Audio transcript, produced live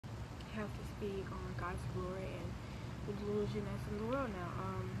speak on God's glory and the delusion that's in the world now.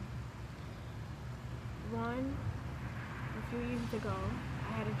 A few years ago,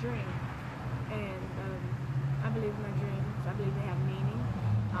 I had a dream, and I believe my dreams. I believe they have meaning.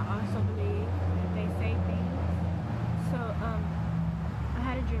 I also believe that they say things. So I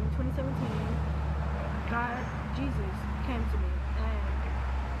had a dream in 2017. Jesus came to me, and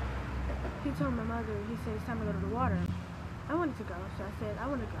he told my mother, he said, it's time to go to the water. I wanted to go, so I said, I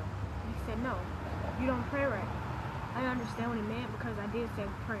want to go. He said, no, you don't pray right. I understand what he meant because I did say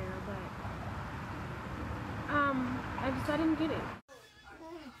prayer, but I didn't get it.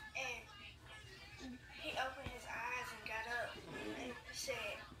 And he opened his eyes and got up and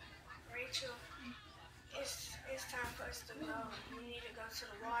said, Rachel, it's time for us to go. We need to go to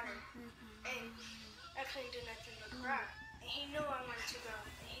the water. And I couldn't do nothing but cry. And he knew I wanted to go.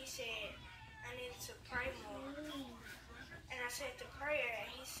 And he said I needed to pray more. And I said the prayer,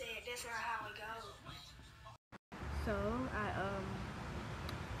 and he said that's not how it goes. So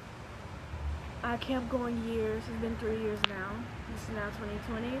I kept going years. It's been 3 years now. This is now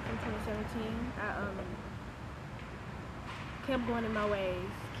 2020 from 2017. I kept going in my ways,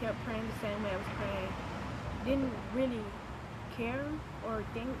 kept praying the same way I was praying. Didn't really care or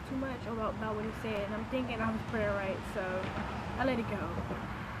think too much about what he said, and I'm thinking I was praying right, so I let it go.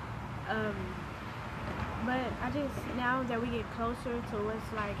 But I just, now that we get closer to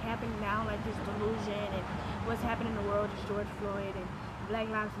what's like happening now, like this delusion and what's happening in the world, just George Floyd and Black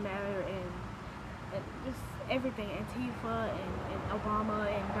Lives Matter and just everything, Antifa and Obama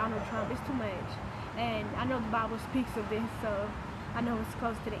and Donald Trump, it's too much. And I know the Bible speaks of this, so I know it's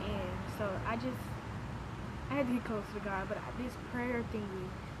close to the end. So I had to get close to God, but this prayer thingy,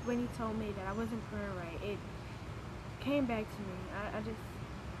 when he told me that I wasn't praying right, it came back to me.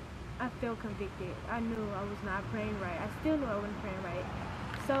 I felt convicted. I knew I was not praying right. I still knew I wasn't praying right.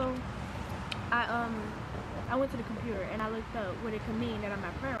 So I went to the computer and I looked up what it could mean that I'm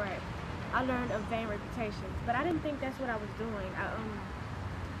not praying right. I learned of vain reputations, but I didn't think that's what I was doing.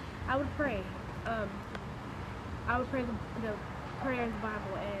 I would pray. I would pray the prayer in the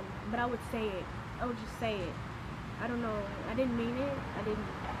Bible, but I would say it. I would just say it. I don't know. I didn't mean it.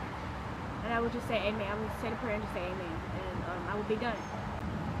 And I would just say amen. I would say the prayer and just say amen, and I would be done.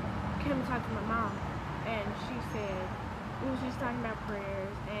 I came to talk to my mom, and she said, we was just talking about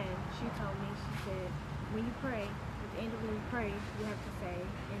prayers, and she told me, she said, when you pray, at the end of when you pray, you have to say,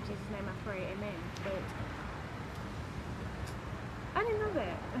 in Jesus' name I pray, amen. But I didn't know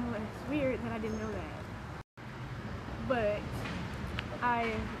that. It's weird that I didn't know that. But I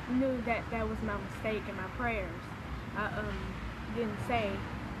knew that that was my mistake in my prayers. I didn't say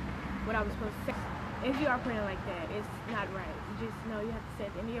what I was supposed to say. If you are praying like that, it's not right. You just know you have to say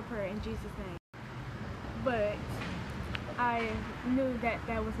at the end of your prayer in Jesus' name. But I knew that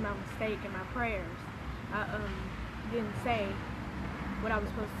that was my mistake in my prayers. I didn't say what I was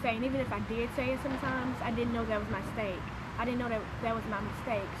supposed to say. And even if I did say it sometimes, I didn't know that was my mistake. I didn't know that that was my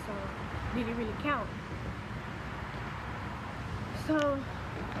mistake. So did it really count? So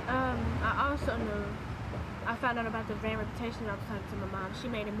I also knew, I found out about the vain reputation. I was talking to my mom. She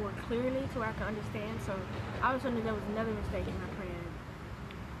made it more clearly to where I could understand. So I also knew there was another mistake in my prayer.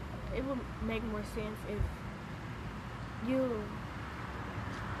 It would make more sense if you,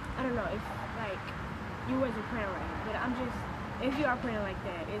 I don't know, if like you wasn't praying right. But if you are praying like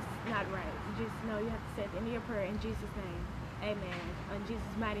that, it's not right. You just know you have to say at the end of your prayer in Jesus' name, amen. In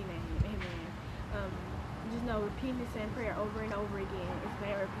Jesus' mighty name, amen. Just know repeating the same prayer over and over again is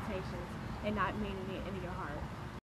bad reputations and not meaning it into your heart.